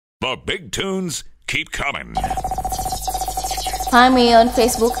The big tunes keep coming. Find me on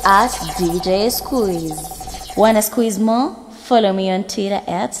Facebook at DJ Squeez. Wanna squeeze more? Follow me on Twitter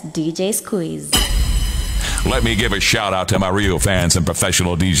at DJ Squeez. Let me give a shout out to my real fans and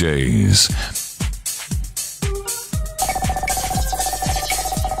professional DJs.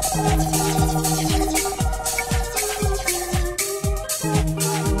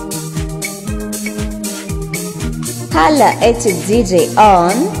 Holla at your DJ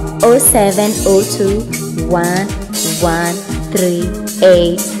on 0702 113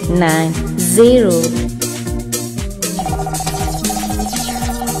 890.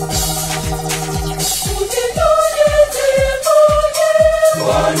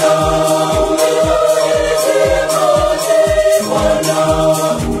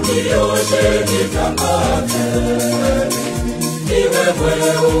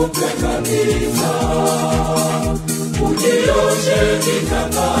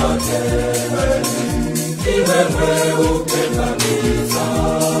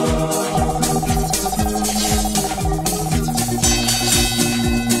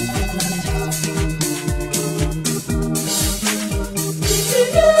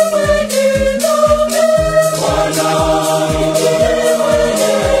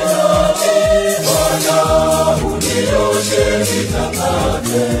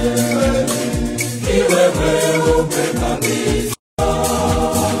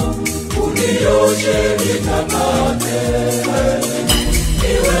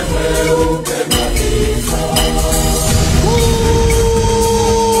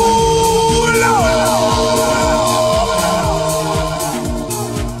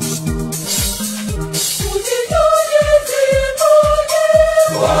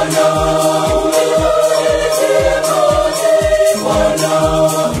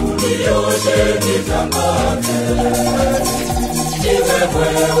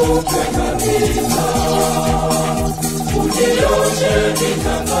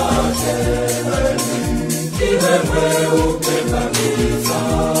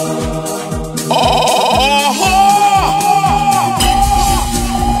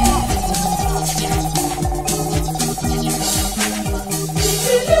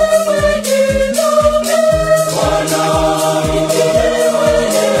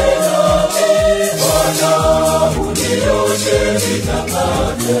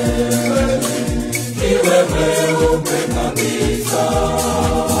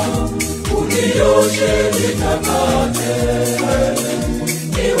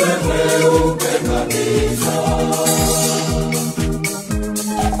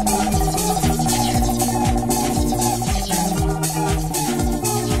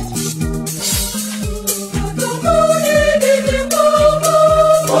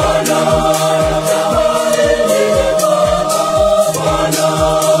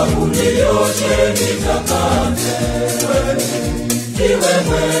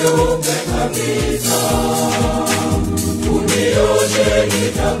 Unioshe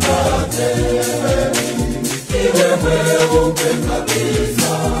nitakate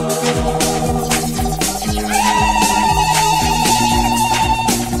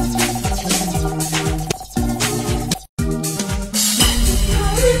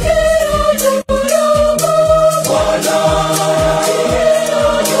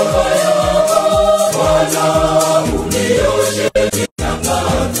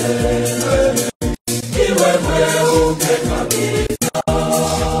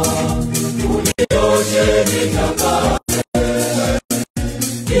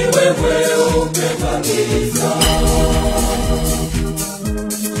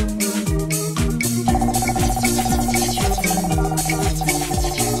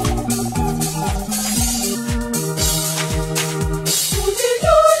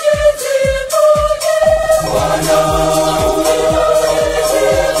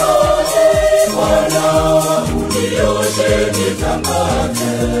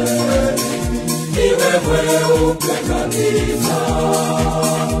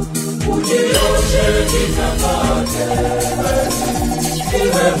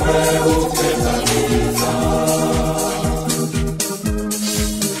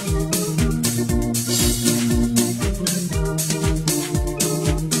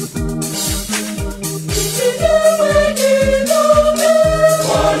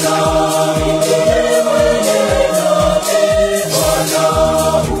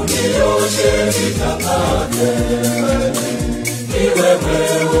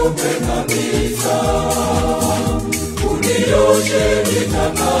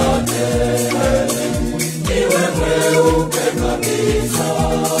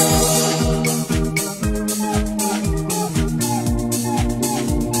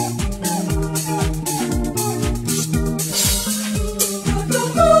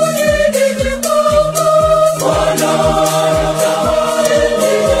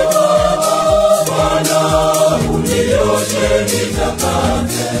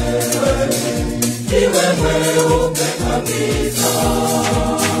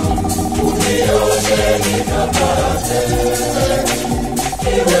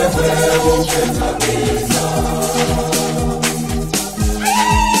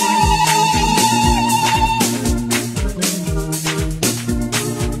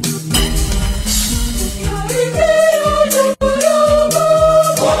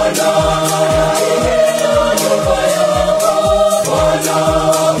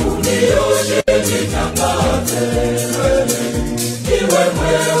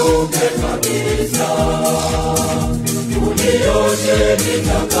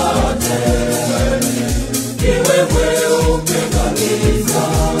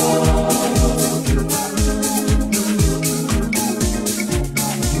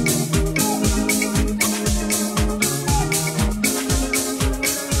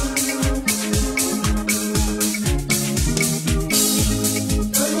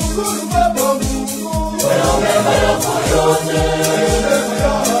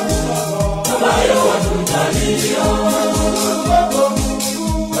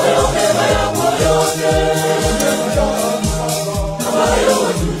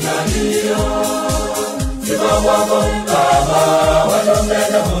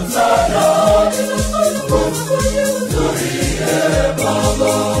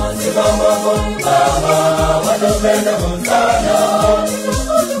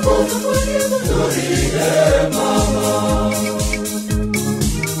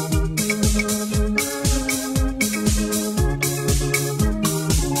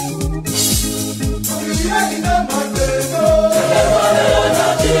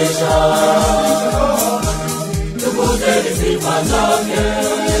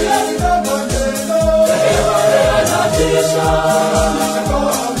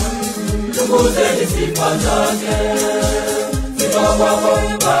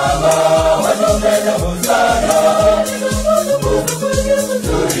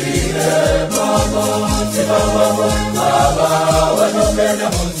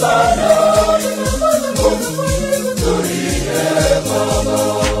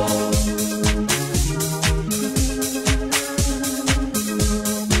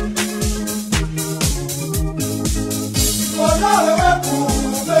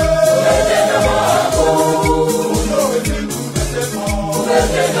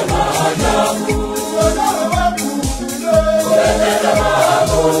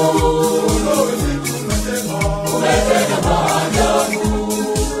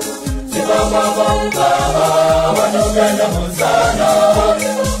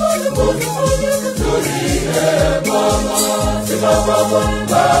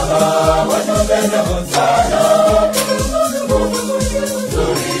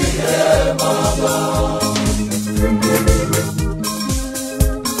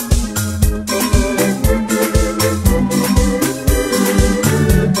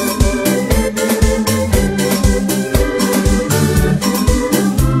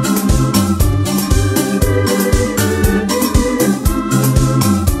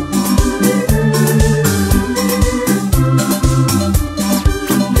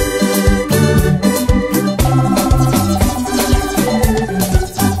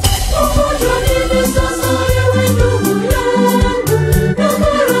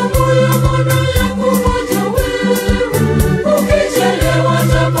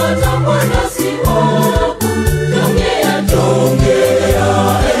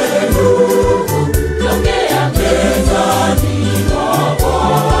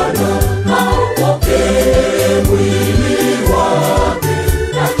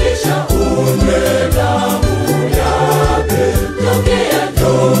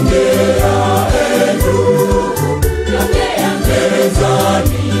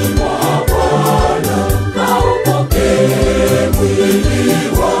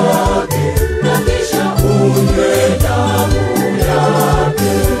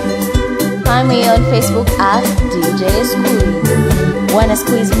Find me on Facebook at DJ Squeez. Wanna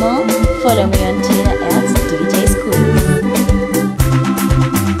squeeze more? Follow me on Twitter at DJ Squeez.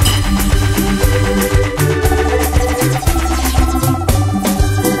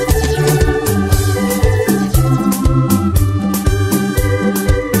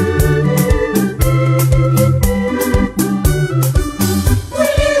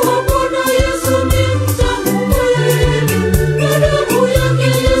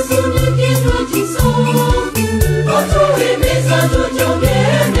 Tutuhimiza tuchonge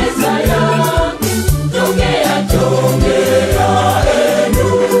meza yake.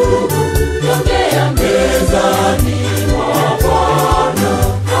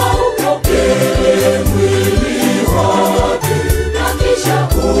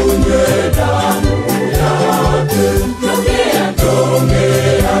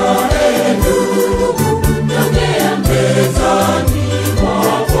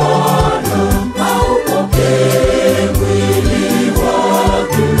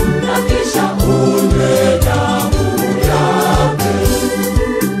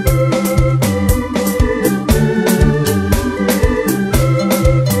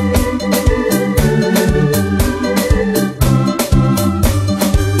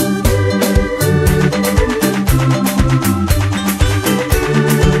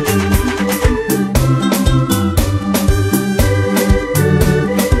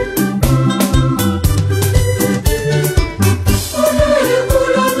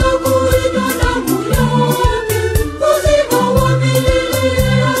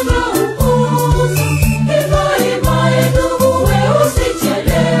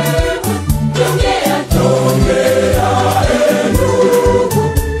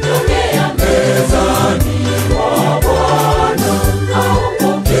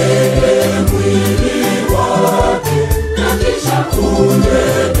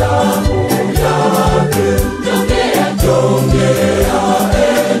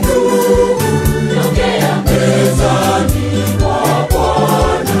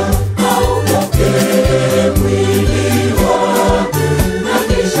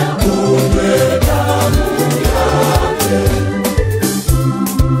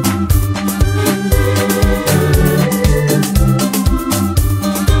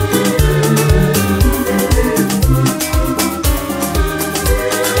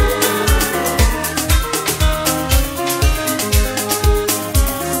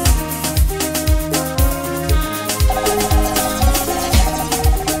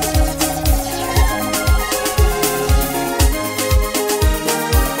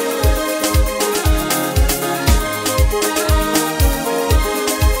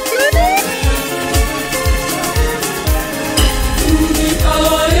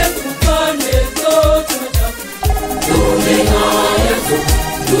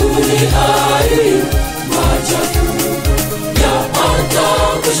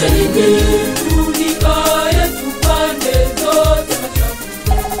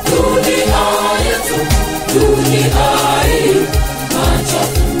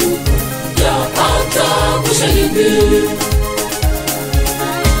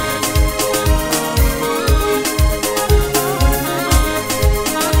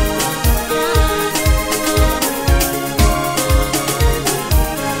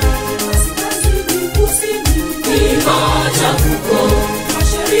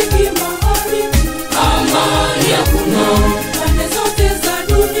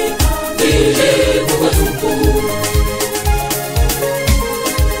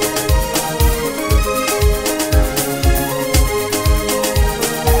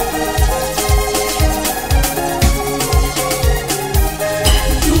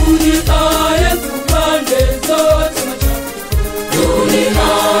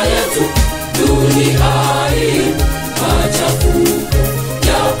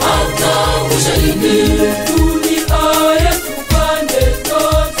 ushahidi. Dunia yetu pande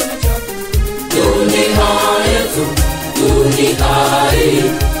zote machafu. Dunia yetu, dunia hii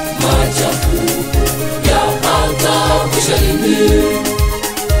machafu yapata ushahidi.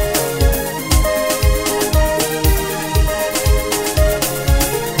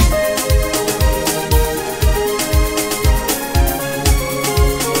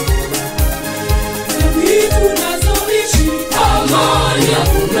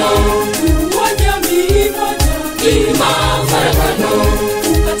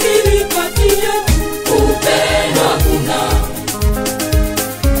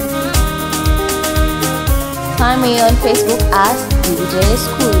 Find me on Facebook at DJ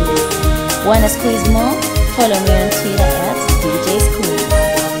Squeez. Wanna squeeze more? Follow me on Twitter at DJ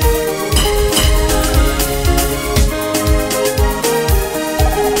Squeez.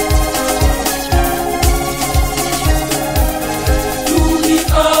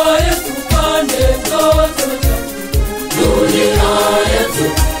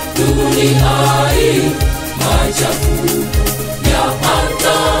 Dunia hii machafu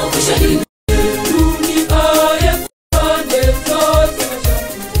yapata ushahidi. Dunia yetu pande zote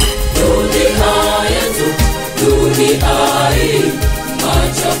machafu. Dunia yetu, dunia hii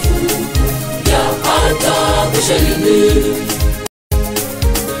machafu yapata ushahidi.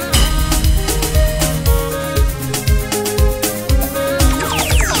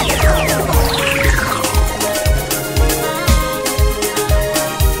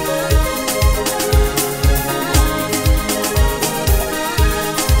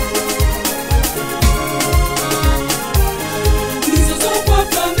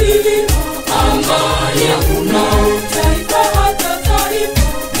 Amani hakuna, taifa hata taifa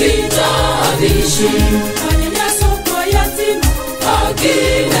litaishi. Manyanyaso kwa yatima, haki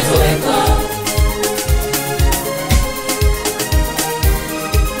inatoweka.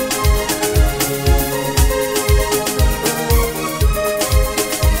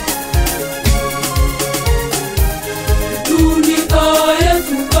 Dunia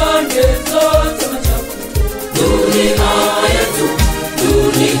yetu pande zote machafu. Dunia yetu,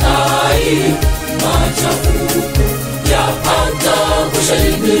 dunia hii machafu yapata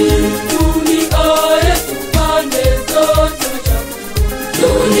ushahidi. Dunia yetu pande zote machafu.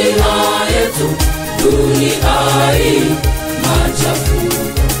 Dunia yetu, dunia hii machafu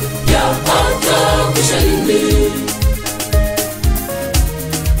yapata ushahidi.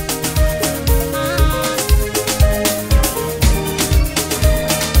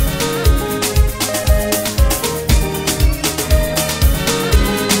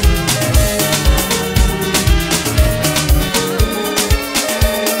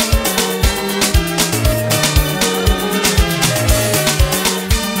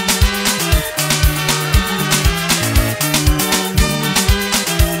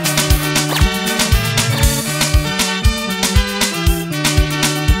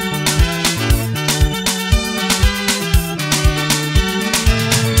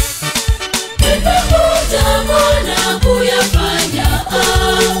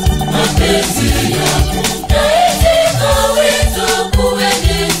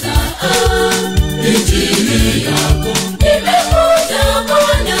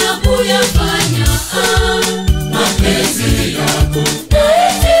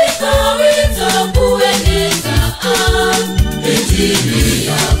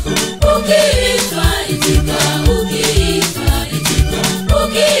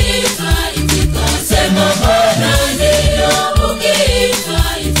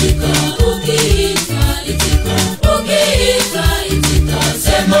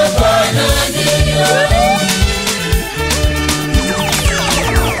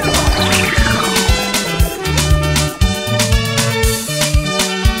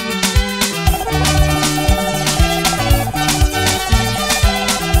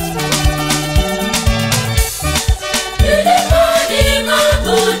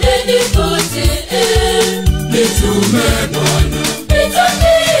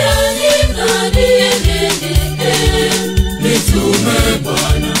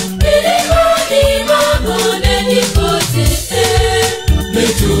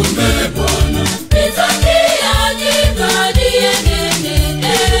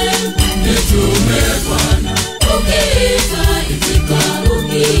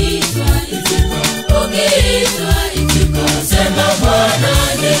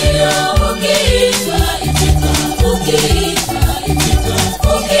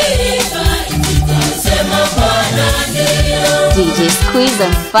 DJ Squeez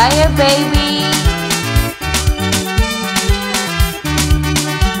on fire, baby.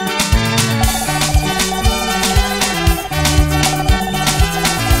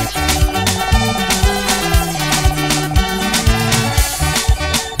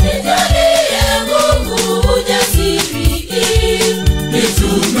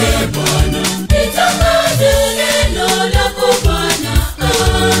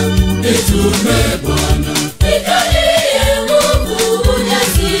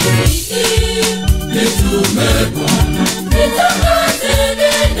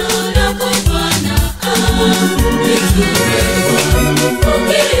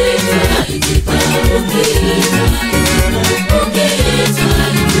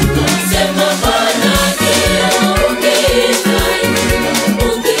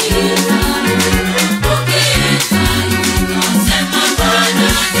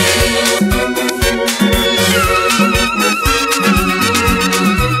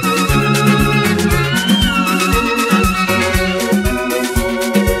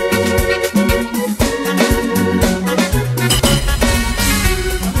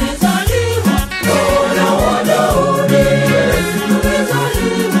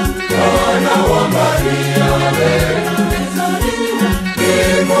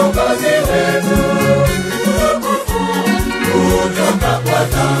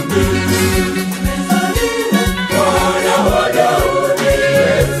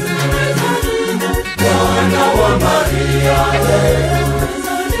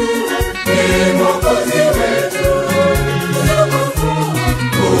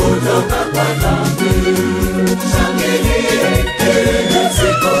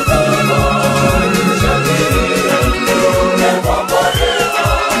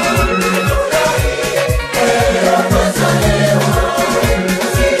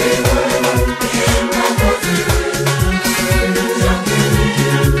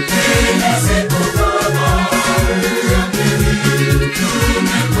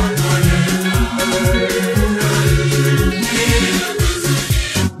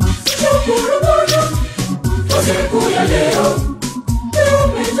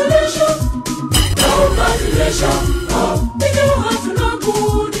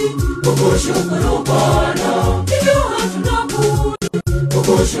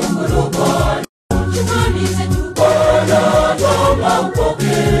 kukushukuru Bwana. Shukrani zetu Bwana, tuomba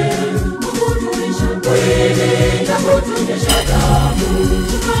upokee. Kukutulisha kweli na kutunyesha damu.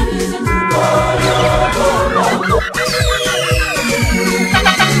 Shukrani zetu Bwana, tuomba upokee.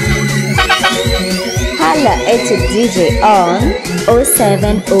 Holla at DJ on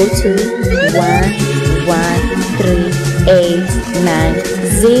 0702 113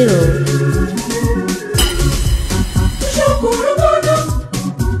 890. Shukuru Bwana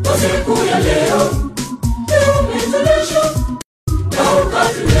kwa siku ya leo. Leo umetulisha na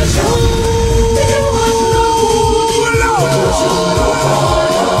ukatulisha. Leo hatuna budi kukushukuru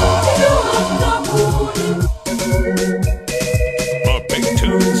Bwana. Leo hatuna budi. The big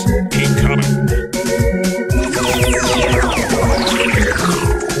tunes keep coming.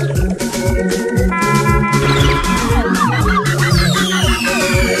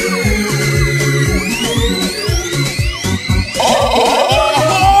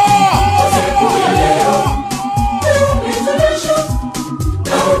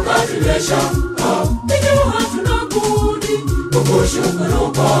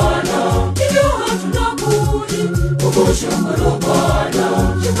 Kukushukuru Bwana, hivyo hatuna budi kukushukuru Bwana.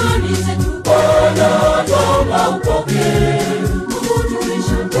 Shukrani zetu Bwana, tuomba upokee.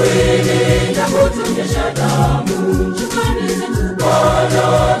 Kukutulisha kweli na kutunyesha damu. Shukrani zetu Bwana,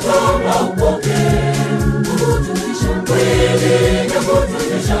 tuomba upokee. Kukutulisha kweli na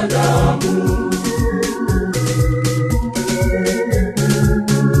kutunyesha damu.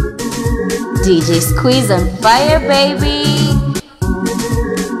 DJ Squeez on fire, baby.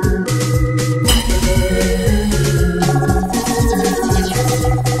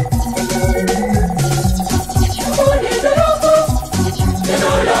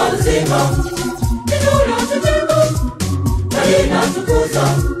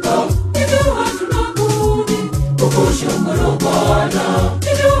 Kukushukuru Bwana,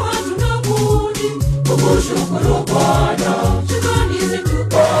 hivyo hatuna budi kukushukuru Bwana. Shukrani zetu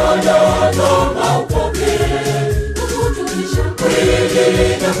Bwana, tuomba upokee. Kukutulisha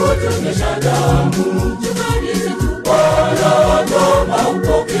kweli na kutunyesha damu. Shukrani zetu Bwana, tuomba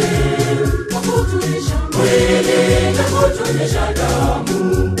upokee. Kukutulisha kweli na kutunyesha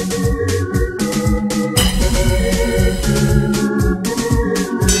damu.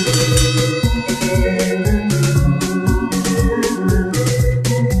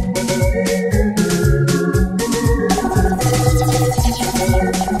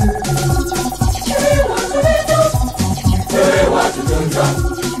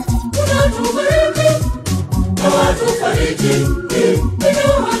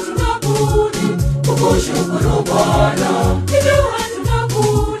 Kukushukuru Bwana, hivyo hatuna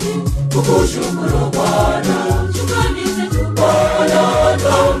budi kukushukuru Bwana. Shukrani zetu Bwana,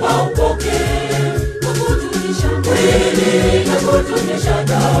 tuomba upokee. Kukutulisha kweli na kutunyesha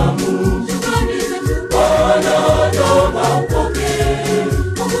damu. Shukrani zetu Bwana, tuomba upokee.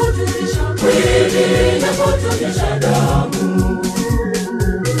 Kukutulisha kweli na kutunyesha damu.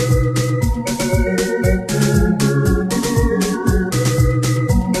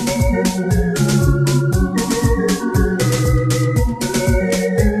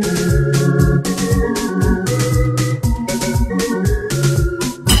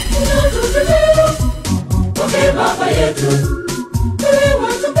 Baba yetu, wewe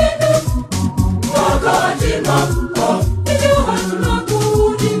watupenda wakati mako, hivyo hatuna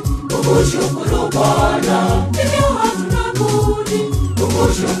budi kukushukuru Bwana. Hivyo hatuna budi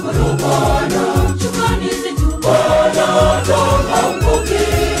kukushukuru Bwana. Shukrani zetu Bwana, tuomba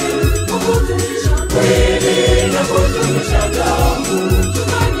upokee. Kukutulisha kweli na kutunyesha damu.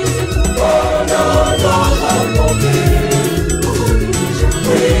 Shukrani zetu Bwana, tuomba upokee. Kukutulisha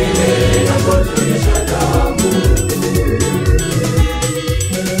kweli na kutunyesha damu.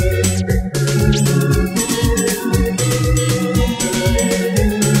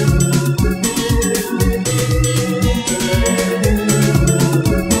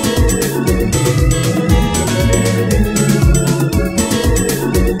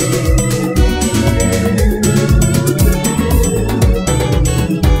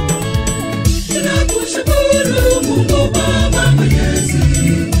 Tunakushukuru Mungu Baba Mwenyezi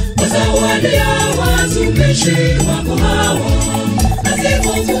kwa zawadi ya watumishi wako hawa,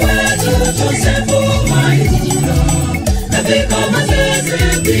 askofu wetu Josefu Maigula na Vikama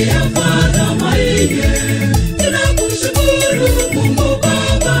Zeze pia Fadha Maige. Tunakushukuru Mungu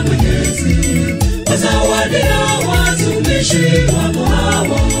Baba Mwenyezi kwa zawadi ya watumishi wako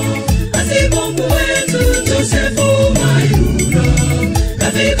hawa, askofu wetu Josefu Maigula na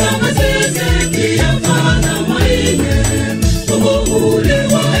Vikama Zeze pia Fadha Maige. Mungu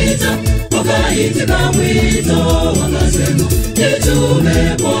uliwaita wakaitika mwito wakasema Nitume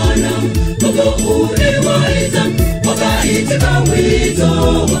Bwana, Mungu uliwaita, wakaitika wito,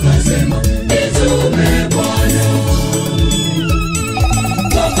 wakasema nitume Bwana.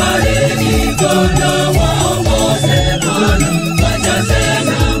 Wabariki Bwana, waongoze Bwana, wajaze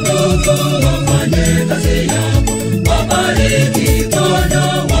na nguvu, wafanye kazi yako. Wabariki Bwana,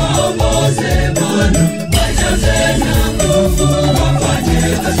 waongoze Bwana, wajaze na nguvu, wafanye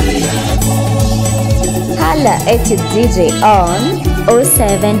kazi yako. Holla at your DJ on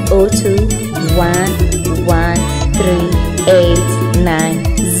 0702 113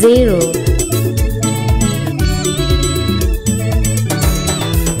 890.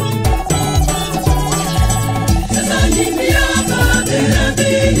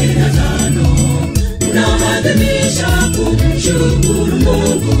 Tunaadhimisha kumshukuru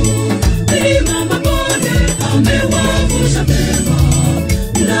Mungu, milima mabonde amewavusha vyema.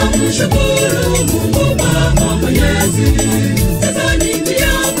 Tunamshukuru Mungu Baba Mwenyezi. Sasa ni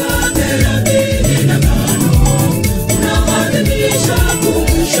miaka 35, tunaadhimisha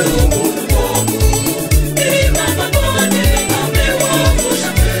kumshukuru Mungu, milima mabonde amewavusha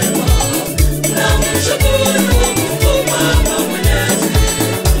vyema. Tunamshukuru Mungu Baba Mwenyezi.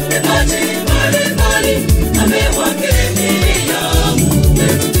 Amewakirimia Mungu,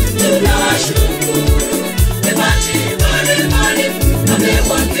 tunashukuru. Mebati mbalimbali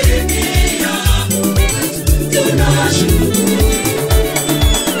amewakirimia Mungu, tunashukuru.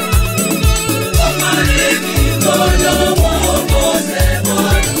 Wabariki Bwana, waongoze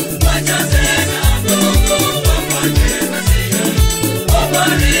Bwana, wajaze na nguvu, wafanye kazi yako.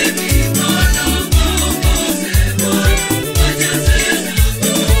 Wabariki Bwana, waongoze Bwana, wajaze na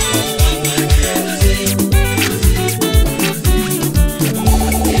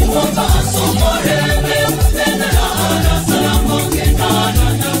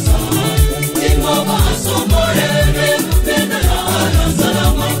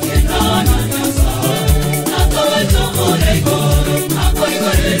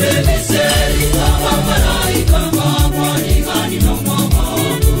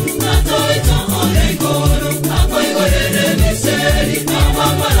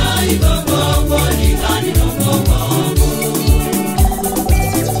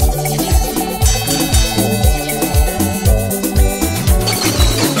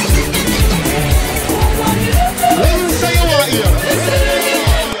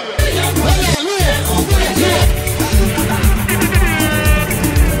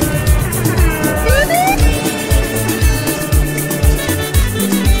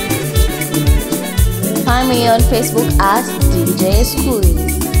Find me on Facebook at DJ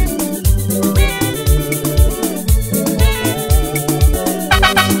Squeez.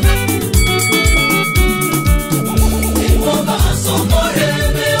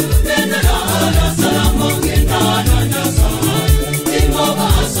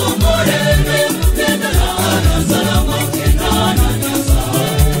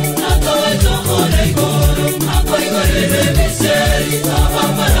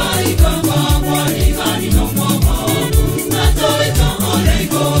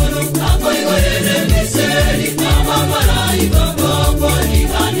 Go.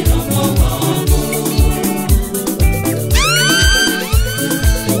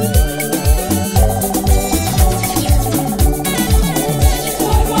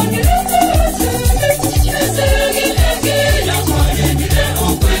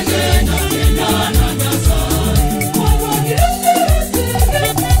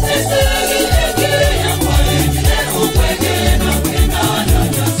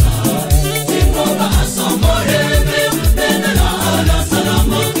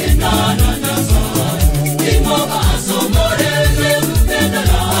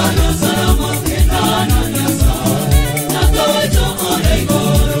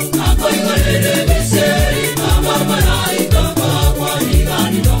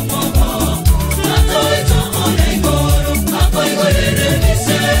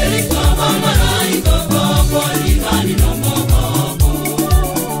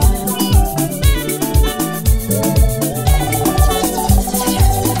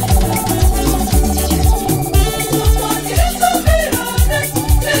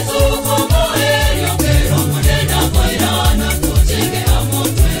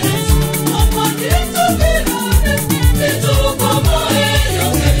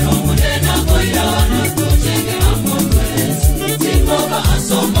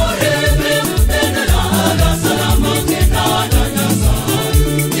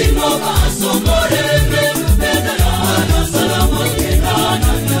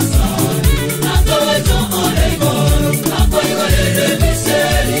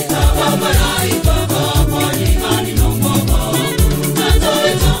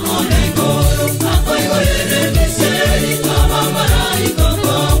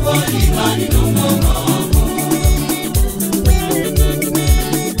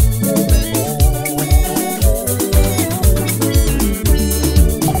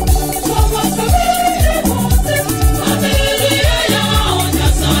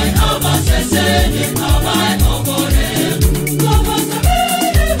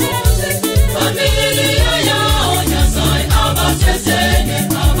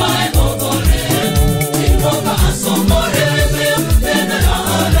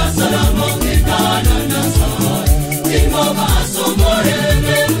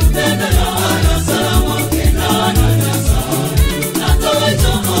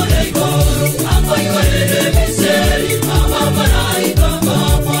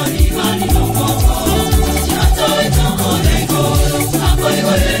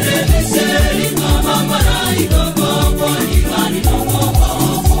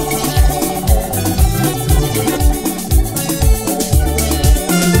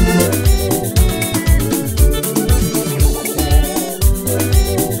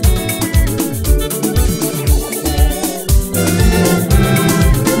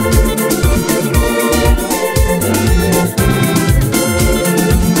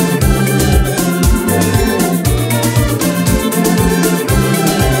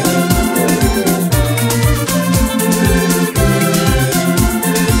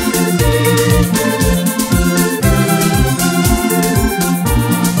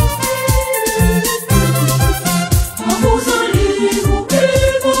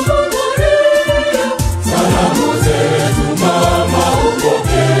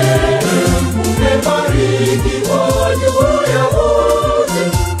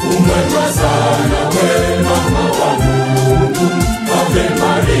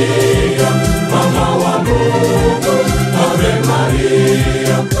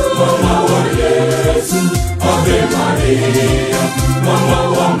 mama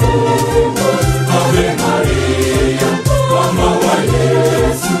wa Mungu, Ave Maria, mama wa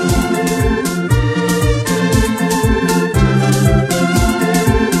Yesu.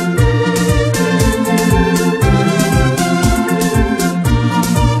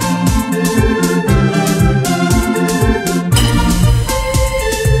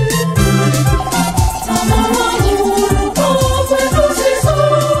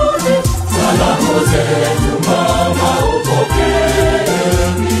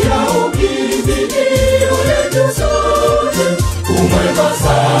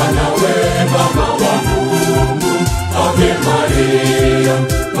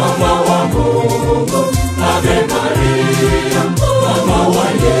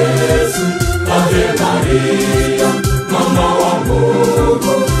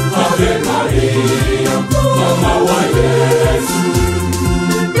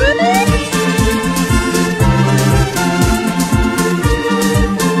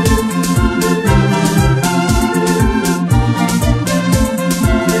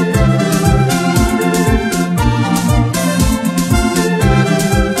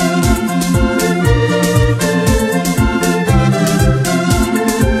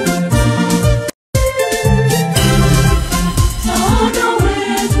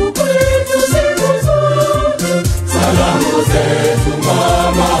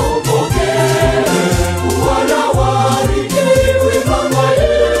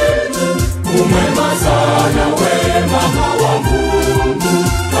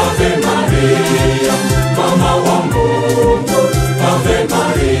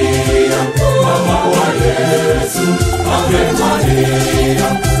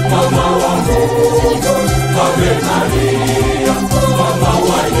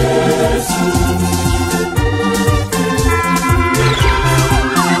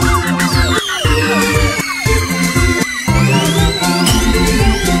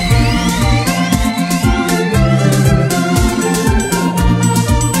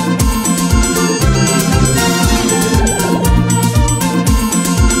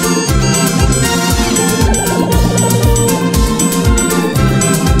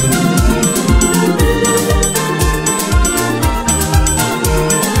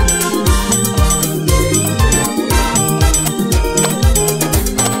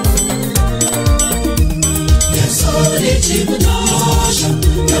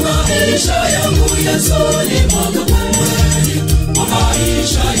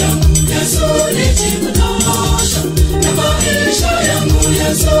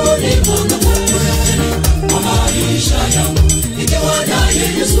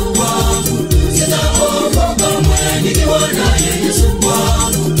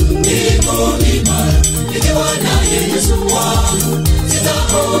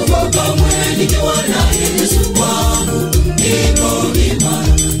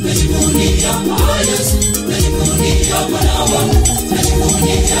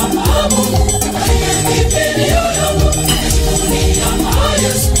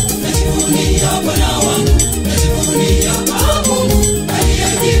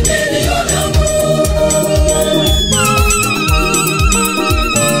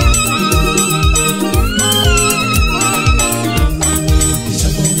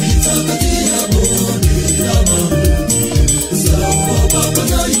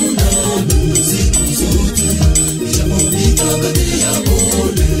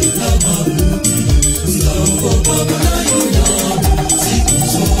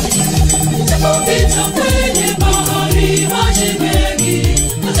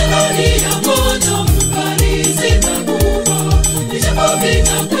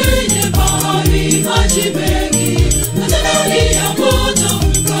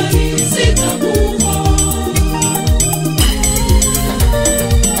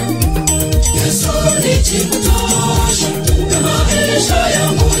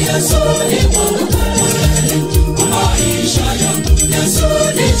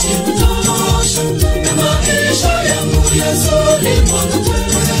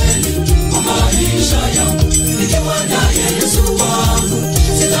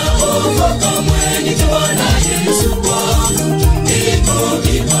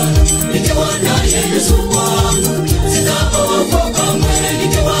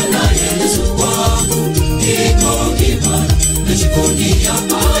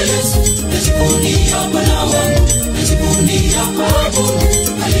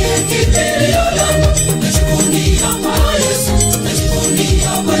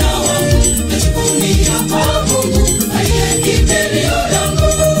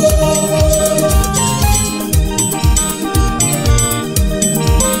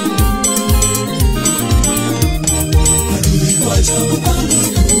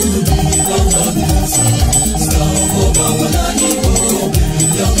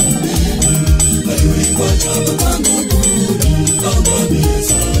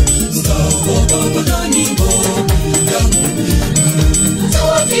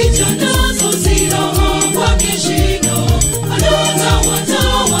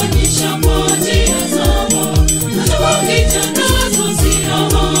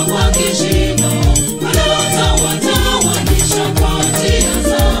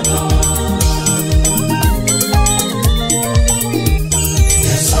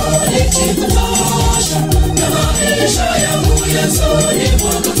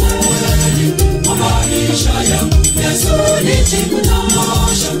 mwanga kweli wa maisha yangu. Yesu ni jibu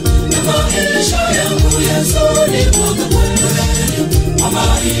tosha ya maisha yangu. Yesu ni mwanga kweli wa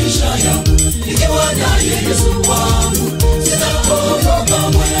maisha yangu. Nikiwa naye Yesu wangu sitaogopa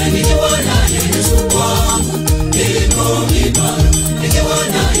kamwe. Nikiwa naye Yesu wangu niko imara. Nikiwa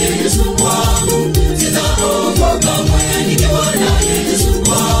naye Yesu wangu sitaogopa kamwe. Nikiwa naye Yesu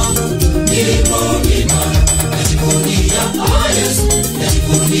wangu niko imara. Najivunia Yesu,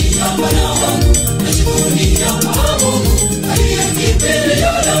 najivunia Bwana wangu, najivunia Mungu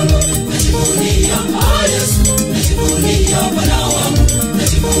aliyenipendelea yangu. Najivunia Yesu, najivunia Bwana wangu,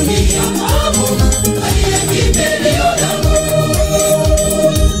 najivunia Mungu aliyenipendelea yangu.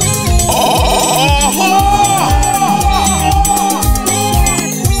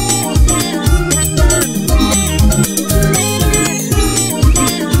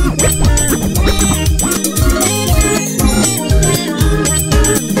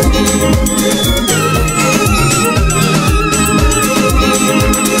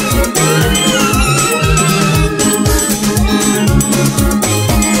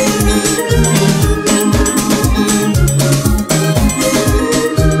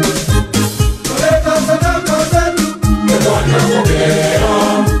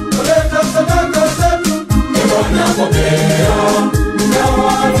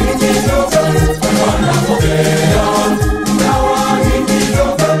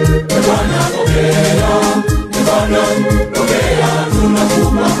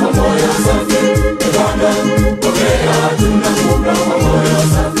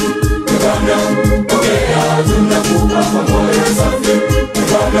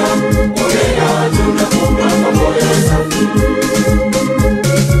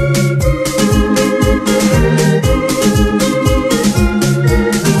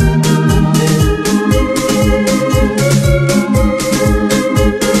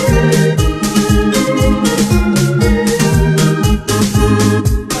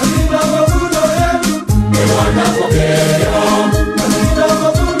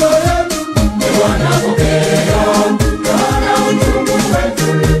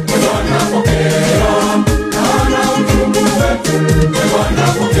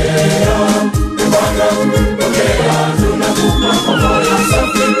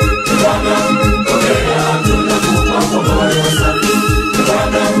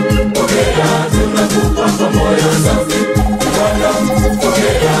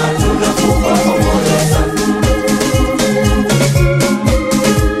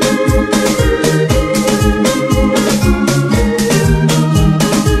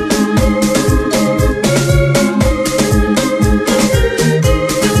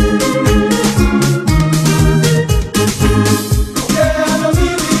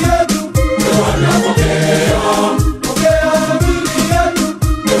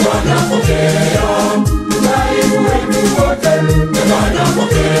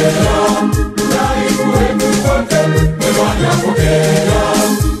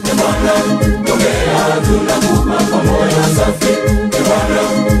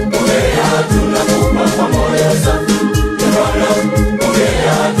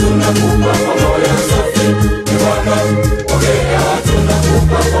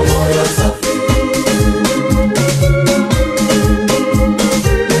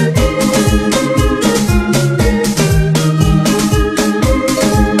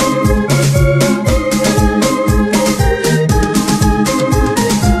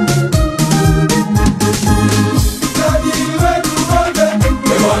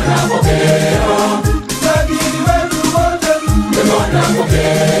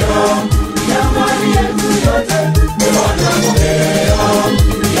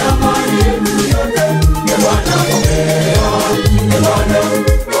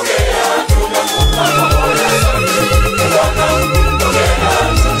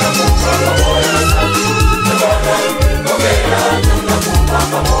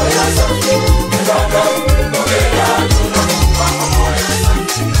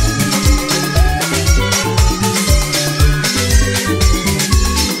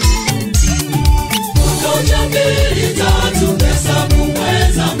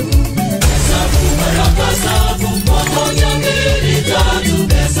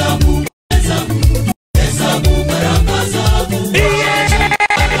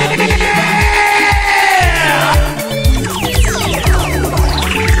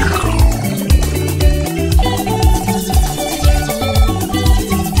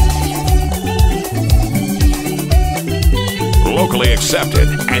 locally accepted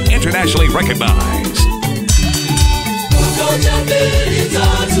and internationally recognized.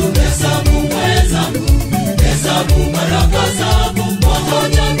 Hesabu baraka zako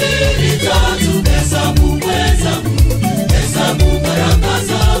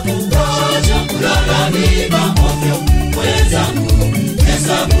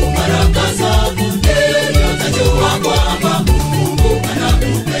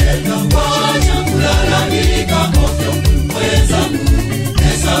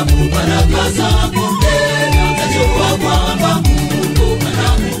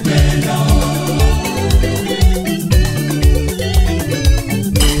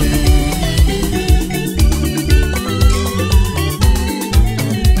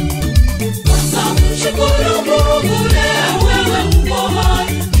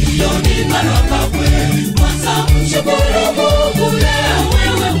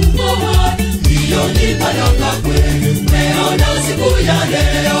ya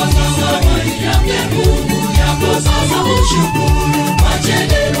leo, zawadi yake Mungu yako sasa ushukuru.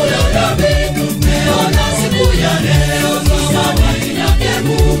 Wacheni kulalamika, umeona siku ya leo, zawadi yake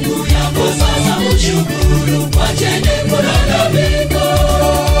Mungu yako sasa ushukuru. Wacheni kulalamika.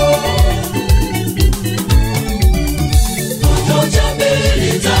 Moja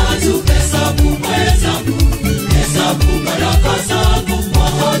mbili tatu, hesabu mwenzangu, hesabu baraka zako.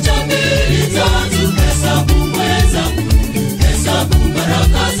 Moja mbili tatu, hesabu mwenzangu, hesabu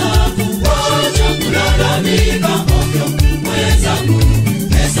baraka zako. Wacha kulalamika ovyo mwenzangu,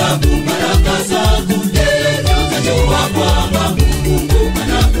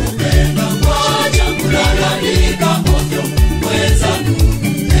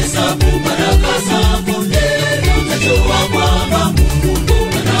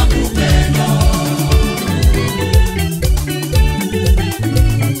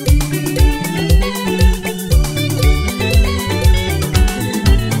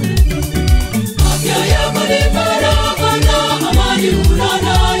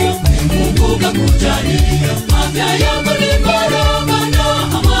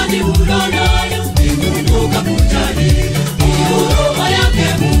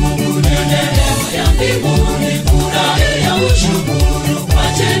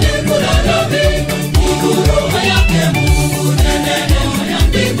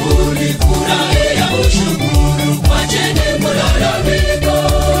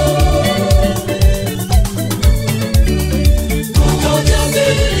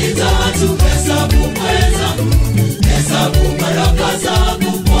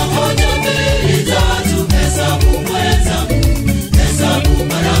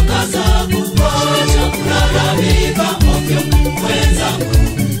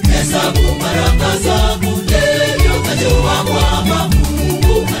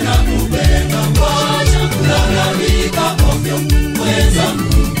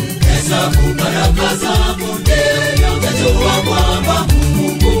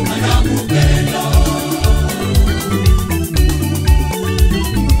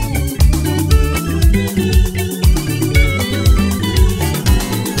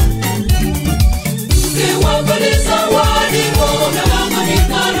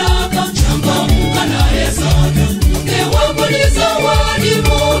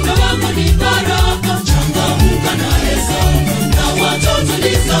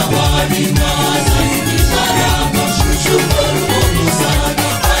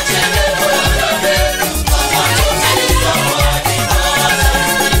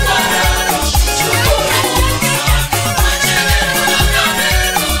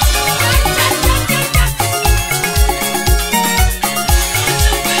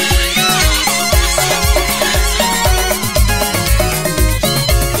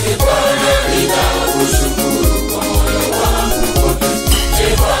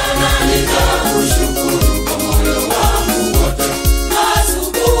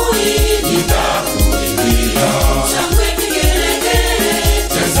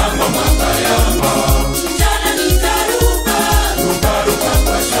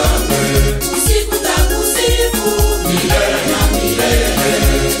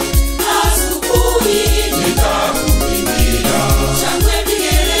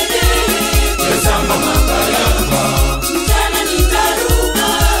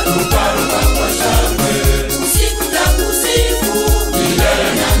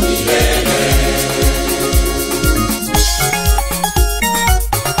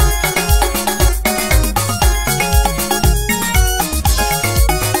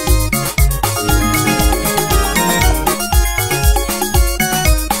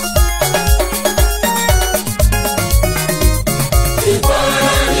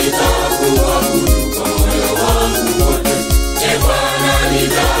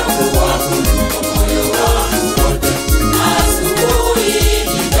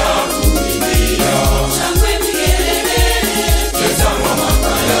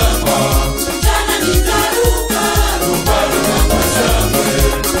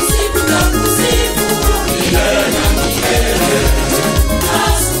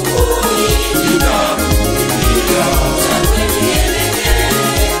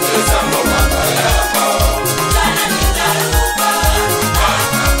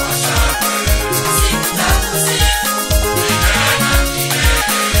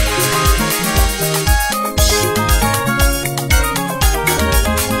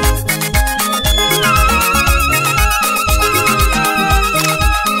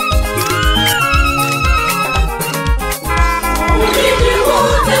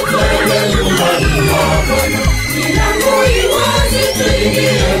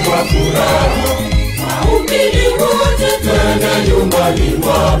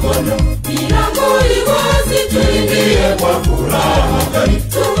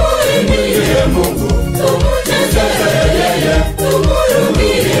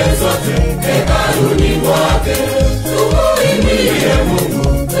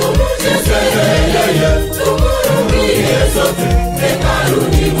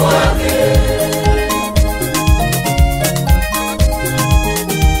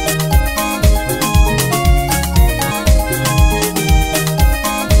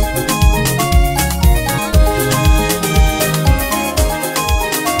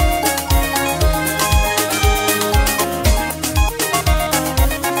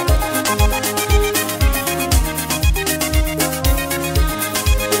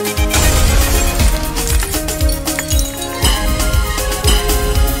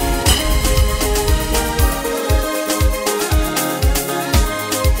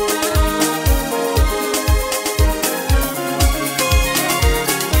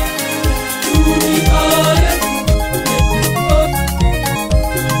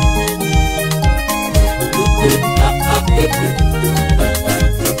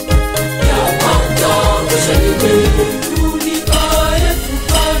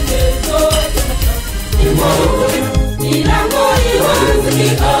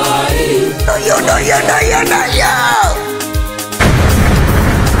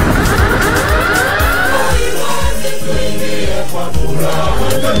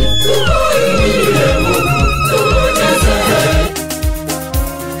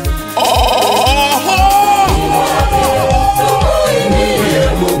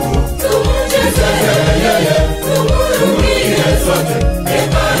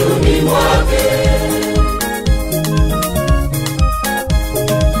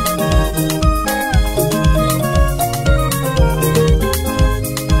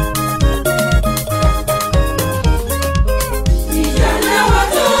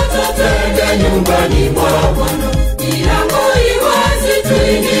 Nyumbani mwa Bwana, milango iwazi,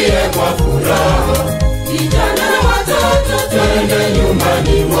 tuingie kwa furaha. Vijana na watoto, twende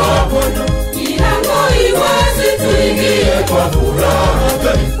nyumbani mwa Bwana, milango iwazi, tuingie kwa furaha.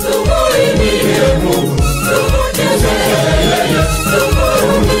 Tumuimbie Mungu, tumchezee yeye,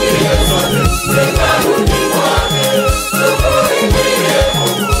 tumuimbie sote hekaluni mwake. Tumuimbie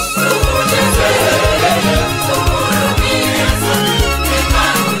Mungu, tumchezee yeye, tumuimbie sote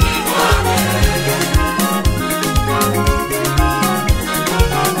hekaluni mwake.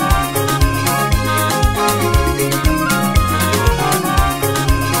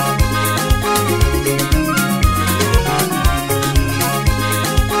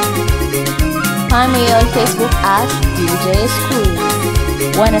 Find me on Facebook at DJ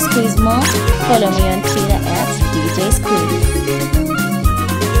Squeez. Wanna squeeze more? Follow me on Twitter at DJ Squeez.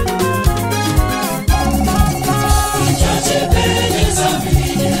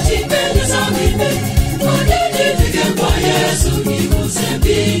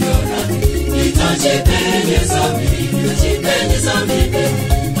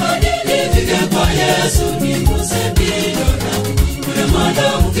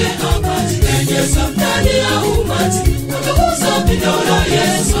 Ndani ya umati akagusa vidole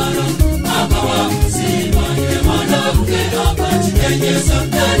Yesu akawa mzima. Yule mwanamke akajipenyeza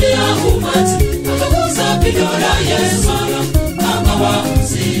ndani ya umati akagusa vidole Yesu akawa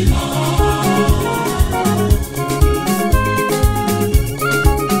mzima.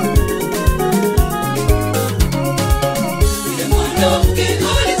 Yule mwanamke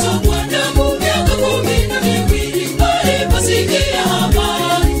alitokwa damu miaka 12 aliposikia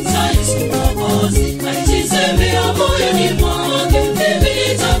habari za Yesu Mwokozi. Alijisemea moyoni mwake, mimi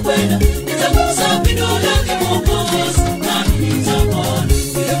nitakwenda, nitagusa pindo lake Mwokozi, nami nitapona.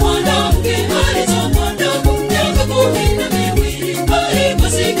 Yule mwanamke alitokwa damu miaka 12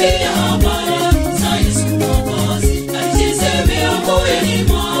 aliposikia habari za Yesu Mwokozi. Alijisemea moyoni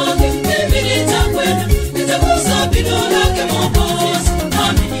mwake, mimi nitakwenda, nitagusa pindo lake Mwokozi,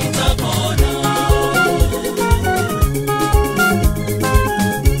 nami nitapona.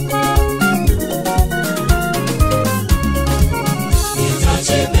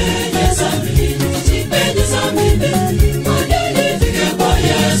 Nitajipenyeza mimi, hadi nifike kwa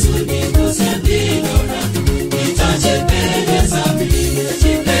Yesu niguse pindo lake. Nitajipenyeza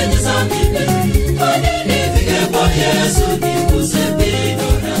mimi, hadi nifike kwa Yesu niguse pindo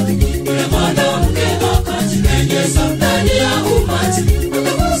lake. Yule mwanamke akajipenyeza ndani ya umati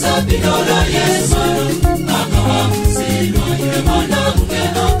akagusa pindo la Yesu akawa mzima. Yule mwanamke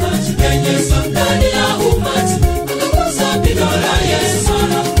akajipenyeza ndani ya umati akagusa pindo la Yesu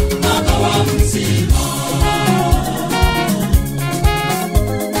akawa mzima.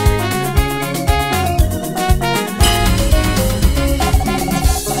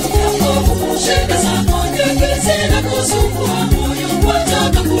 Shida zako nyingi zinakusumbua moyo,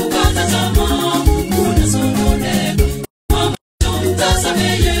 wataka kukata tamaa, unasononeka. Mtazame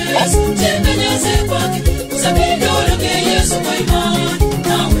Yesu, jipenyeze kwake, gusa pindo lake Yesu kwa imani,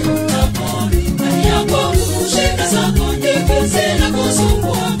 nawe utapona. Ndani yako shida zako nyingi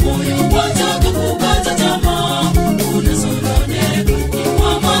zinakusumbua moyo, wataka kukata tamaa, unasononeka.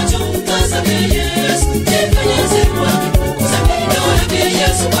 Inua macho mtazame Yesu, jipenyeze kwake, gusa pindo lake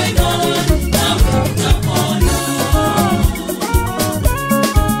Yesu kwa imani, nawe utapona.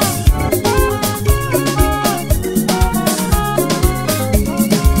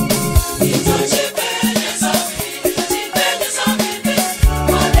 Nitajipenyeza mimi,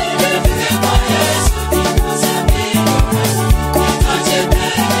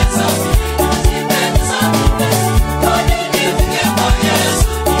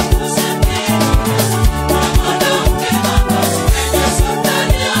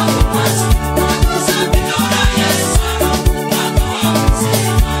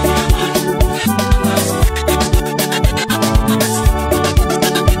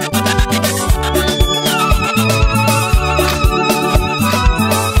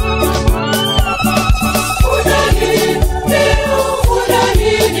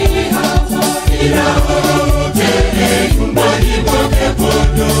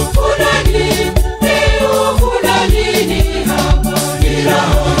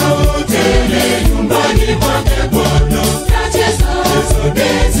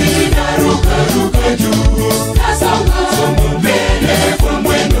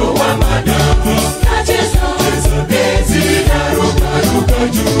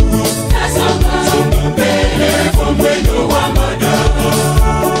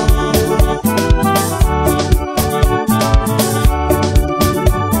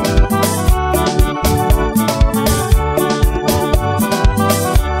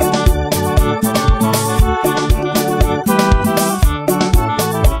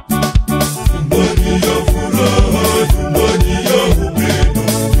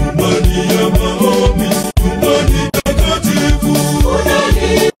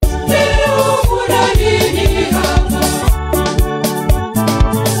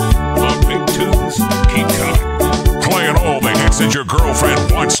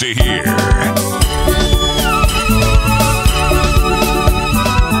 wants to hear.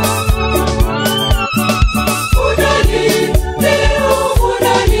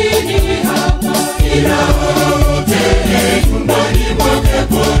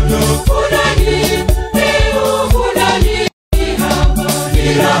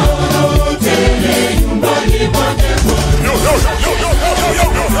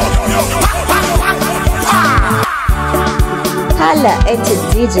 Holla at your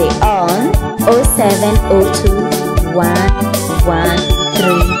DJ on 0702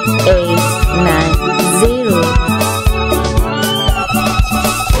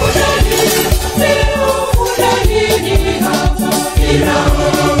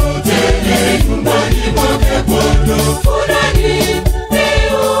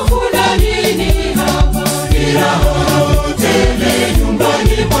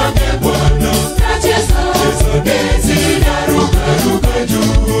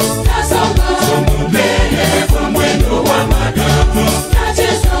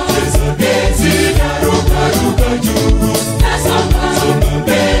 Nacheza,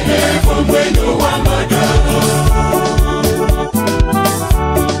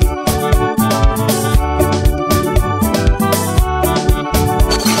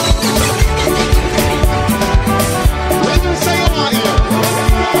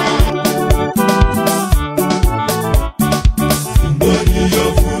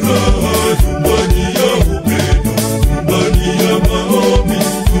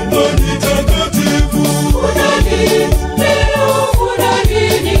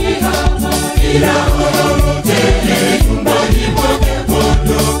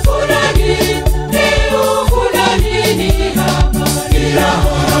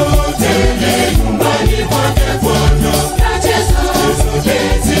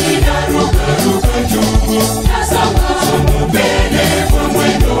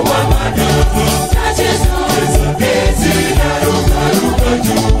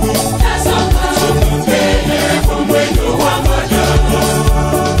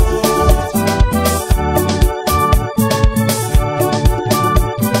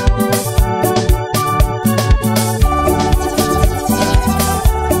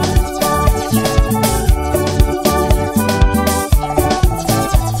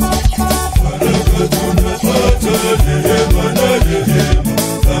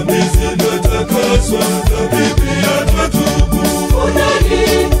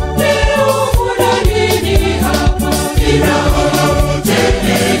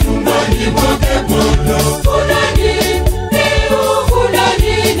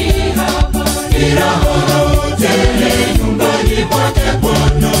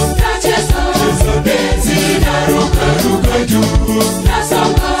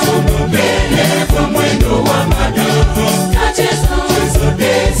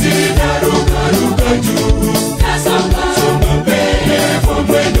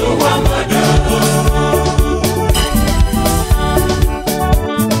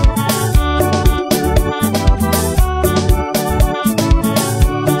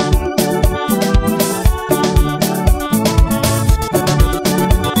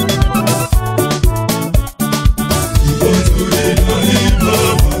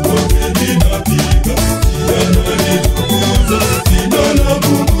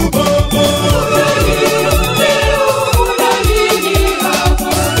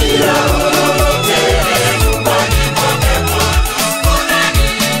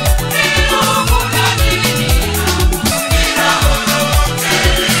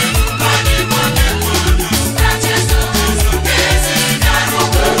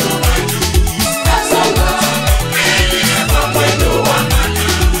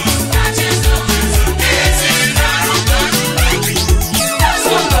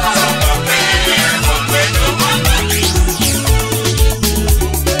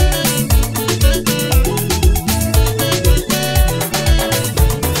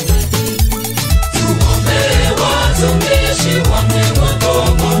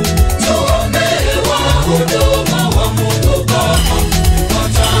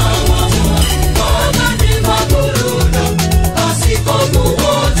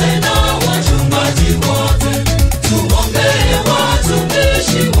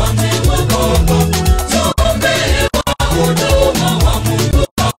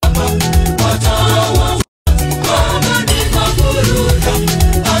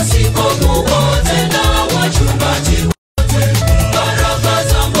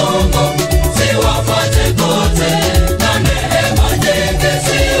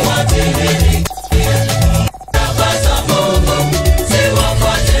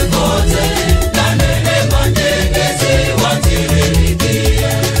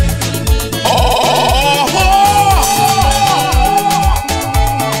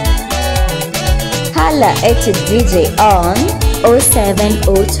 Holla at DJ on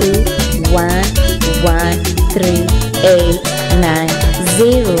 0702 113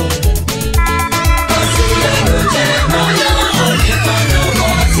 890.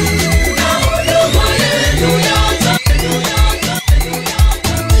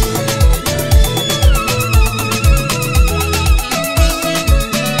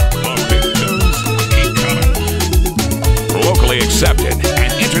 Locally accepted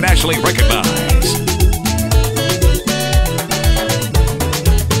and internationally recognized.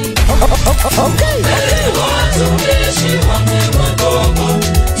 Okay.